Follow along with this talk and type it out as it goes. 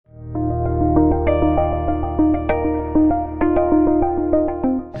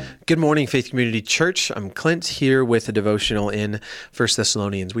Good morning, Faith Community Church. I'm Clint here with a devotional in 1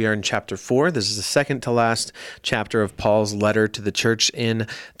 Thessalonians. We are in chapter 4. This is the second to last chapter of Paul's letter to the church in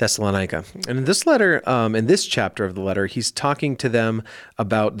Thessalonica. And in this letter, in this chapter of the letter, he's talking to them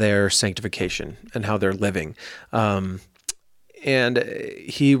about their sanctification and how they're living. And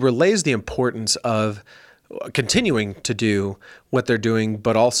he relays the importance of continuing to do what they're doing,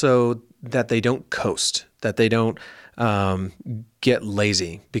 but also that they don't coast, that they don't get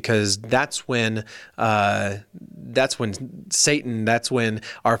lazy, because that's when Satan, that's when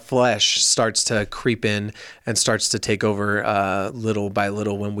our flesh starts to creep in and starts to take over little by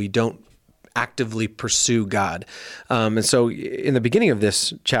little when we don't actively pursue God. And so in the beginning of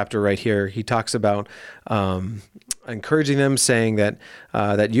this chapter right here, he talks about encouraging them, saying that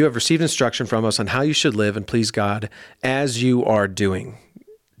you have received instruction from us on how you should live and please God as you are doing.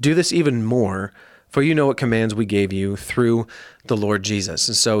 Do this even more, for you know what commands we gave you through the Lord Jesus.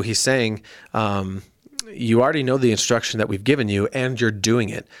 And so he's saying, you already know the instruction that we've given you, and you're doing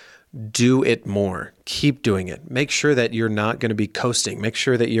it. Do it more. Keep doing it. Make sure that you're not going to be coasting. Make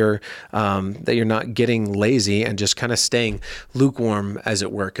sure that you're not getting lazy and just kind of staying lukewarm, as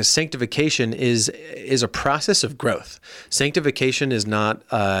it were. Because sanctification is a process of growth. Sanctification is not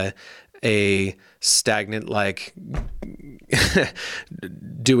a stagnant, like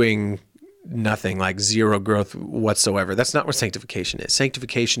doing nothing, like zero growth whatsoever. That's not what sanctification is.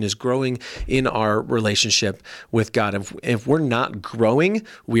 Sanctification is growing in our relationship with God. If we're not growing,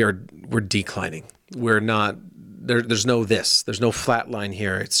 we're declining. We're not there's no flat line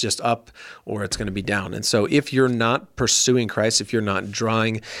here. It's just up or it's going to be down. And so if you're not pursuing Christ, if you're not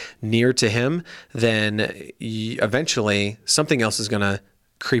drawing near to him, then eventually something else is going to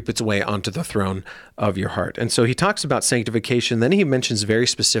creep its way onto the throne of your heart. And so he talks about sanctification. Then he mentions very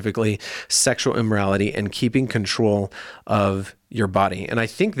specifically sexual immorality and keeping control of your body. And I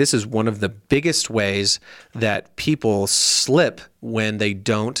think this is one of the biggest ways that people slip when they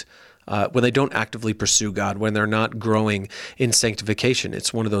don't actively pursue God, when they're not growing in sanctification.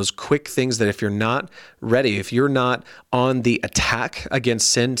 It's one of those quick things that if you're not ready, if you're not on the attack against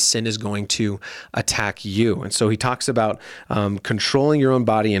sin, sin is going to attack you. And so he talks about controlling your own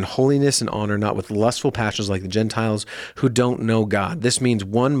body in holiness and honor, not with lustful passions like the Gentiles who don't know God. This means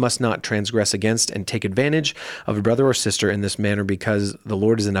one must not transgress against and take advantage of a brother or sister in this manner, because the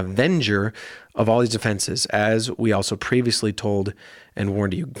Lord is an avenger of all these offenses, as we also previously told and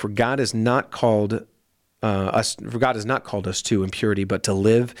warned you. For God has not called us to impurity, but to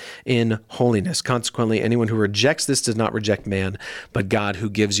live in holiness. Consequently, anyone who rejects this does not reject man, but God, who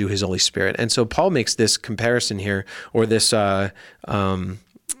gives you his Holy Spirit. And so Paul makes this comparison here, or this trying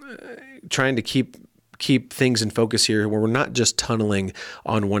to keep things in focus here, where we're not just tunneling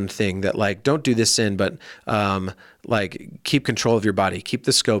on one thing, that like, don't do this sin, but like keep control of your body, keep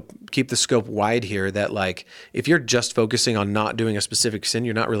the scope wide here, that like, if you're just focusing on not doing a specific sin,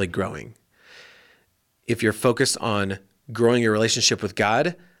 you're not really growing. If you're focused on growing your relationship with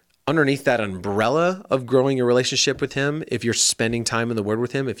God, underneath that umbrella of growing your relationship with him, if you're spending time in the Word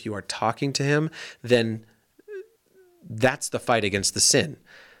with him, if you are talking to him, then that's the fight against the sin.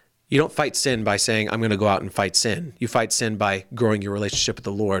 You don't fight sin by saying, I'm going to go out and fight sin. You fight sin by growing your relationship with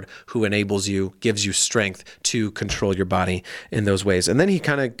the Lord, who enables you, gives you strength to control your body in those ways. And then he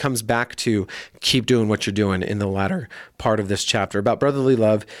kind of comes back to keep doing what you're doing in the latter part of this chapter. About brotherly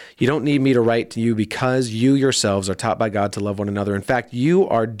love, you don't need me to write to you, because you yourselves are taught by God to love one another. In fact, you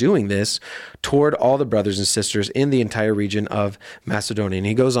are doing this toward all the brothers and sisters in the entire region of Macedonia. And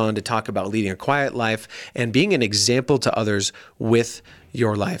he goes on to talk about leading a quiet life and being an example to others with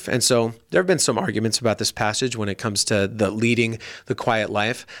your life. And so there have been some arguments about this passage when it comes to the leading the quiet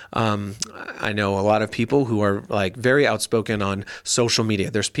life. I know a lot of people who are like very outspoken on social media.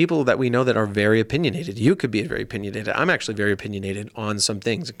 There's people that we know that are very opinionated. You could be very opinionated. I'm actually very opinionated on some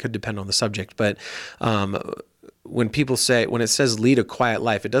things. It could depend on the subject, but when it says lead a quiet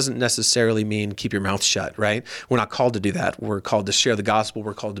life, it doesn't necessarily mean keep your mouth shut, right? We're not called to do that. We're called to share the gospel.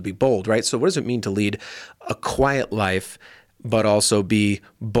 We're called to be bold, right? So what does it mean to lead a quiet life, but also be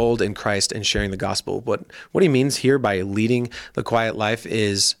bold in Christ and sharing the gospel? What he means here by leading the quiet life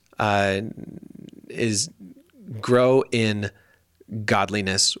is grow in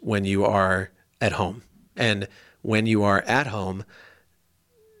godliness when you are at home. And when you are at home,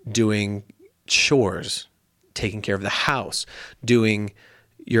 doing chores, taking care of the house, doing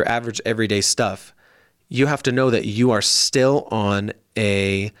your average everyday stuff, you have to know that you are still on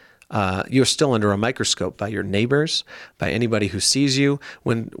you're still under a microscope by your neighbors, by anybody who sees you.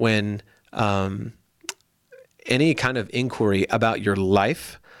 When any kind of inquiry about your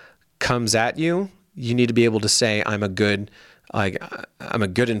life comes at you, you need to be able to say, I'm a good like I'm a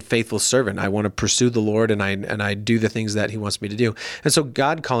good and faithful servant. I want to pursue the Lord, and I do the things that He wants me to do. And so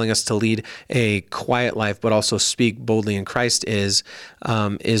God calling us to lead a quiet life, but also speak boldly in Christ is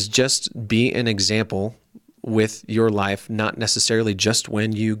just be an example with your life, not necessarily just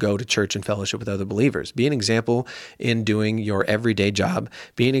when you go to church and fellowship with other believers. Be an example in doing your everyday job.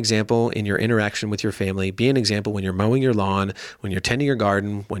 Be an example in your interaction with your family. Be an example when you're mowing your lawn, when you're tending your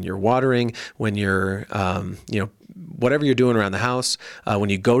garden, when you're watering, when you're, whatever you're doing around the house,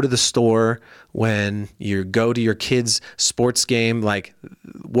 when you go to the store, when you go to your kids' sports game. Like,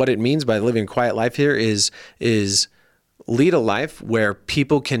 what it means by living a quiet life here is lead a life where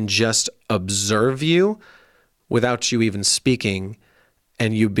people can just observe you without you even speaking,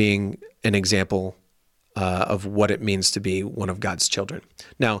 and you being an example of what it means to be one of God's children.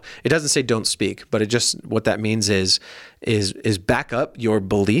 Now, it doesn't say don't speak, but what that means is back up your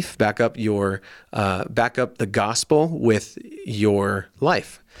belief, back up the gospel with your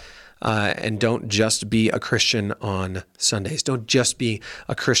life. And don't just be a Christian on Sundays. Don't just be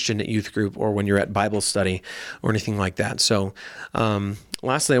a Christian at youth group or when you're at Bible study or anything like that. So,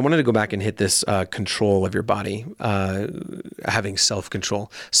 lastly, I wanted to go back and hit this control of your body, having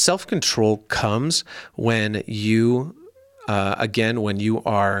self-control. Self-control comes when you, when you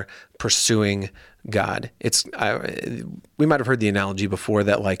are pursuing God. We might have heard the analogy before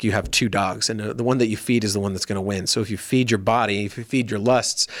that, like, you have two dogs, and the one that you feed is the one that's going to win. So if you feed your body, if you feed your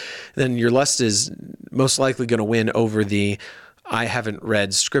lusts, then your lust is most likely going to win over I haven't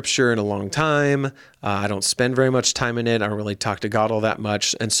read scripture in a long time. I don't spend very much time in it. I don't really talk to God all that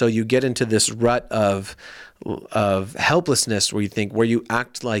much. And so you get into this rut of helplessness where you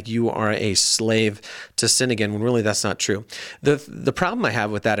act like you are a slave to sin again, when really that's not true. The problem I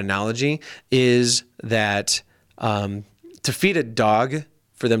have with that analogy is that to feed a dog,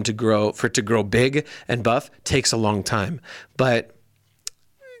 for it to grow big and buff, takes a long time. But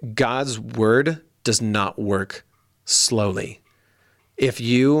God's word does not work slowly. If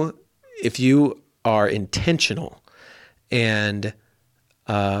you are intentional and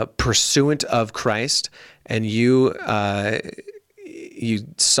pursuant of Christ, and you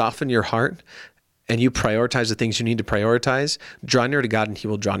soften your heart and you prioritize the things you need to prioritize, draw near to God and He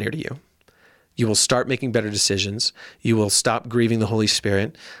will draw near to you. You will start making better decisions. You will stop grieving the Holy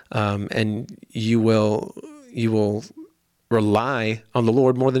Spirit, and you will rely on the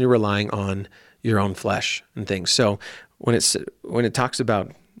Lord more than you're relying on your own flesh and things. So when it talks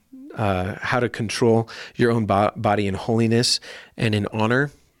about how to control your own body in holiness and in honor,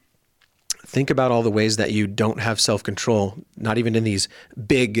 think about all the ways that you don't have self-control, not even in these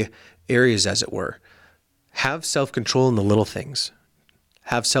big areas, as it were. Have self-control in the little things.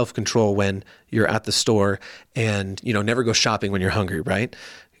 Have self-control when you're at the store, and never go shopping when you're hungry, right?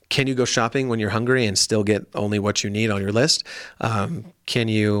 Can you go shopping when you're hungry and still get only what you need on your list? Can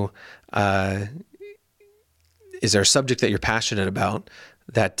you? Is there a subject that you're passionate about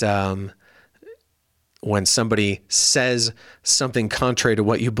that when somebody says something contrary to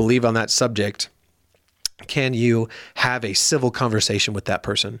what you believe on that subject, can you have a civil conversation with that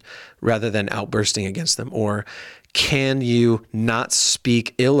person rather than outbursting against them? Or can you not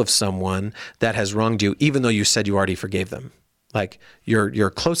speak ill of someone that has wronged you, even though you said you already forgave them? Like your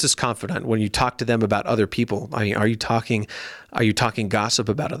closest confidant, when you talk to them about other people, I mean, are you talking gossip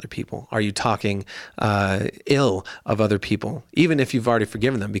about other people? Are you talking ill of other people, even if you've already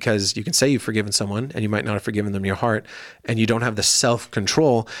forgiven them? Because you can say you've forgiven someone and you might not have forgiven them in your heart, and you don't have the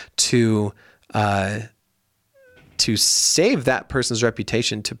self-control to save that person's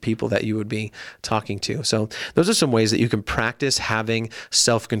reputation to people that you would be talking to. So those are some ways that you can practice having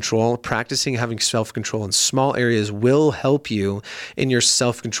self-control. Practicing having self-control in small areas will help you in your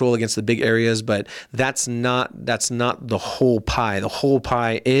self-control against the big areas, but that's not the whole pie. The whole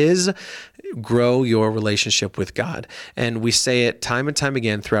pie is grow your relationship with God. And we say it time and time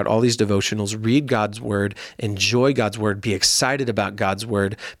again throughout all these devotionals: read God's word, enjoy God's word, be excited about God's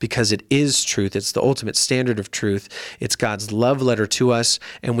word, because it is truth. It's the ultimate standard of truth. It's God's love letter to us,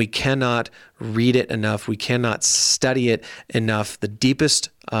 and we cannot read it enough. We cannot study it enough. The deepest,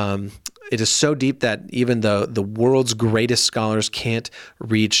 it is so deep that even the world's greatest scholars can't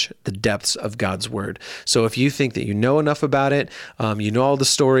reach the depths of God's word. So if you think that you know enough about it, you know all the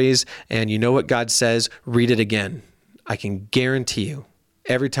stories, and you know what God says, read it again. I can guarantee you,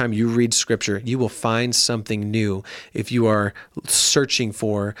 every time you read scripture, you will find something new if you are searching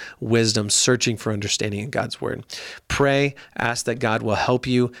for wisdom, searching for understanding in God's word. Pray, ask that God will help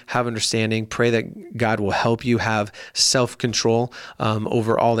you have understanding. Pray that God will help you have self-control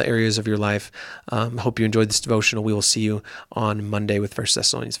over all the areas of your life. Hope you enjoyed this devotional. We will see you on Monday with 1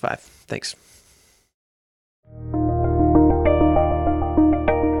 Thessalonians 5. Thanks.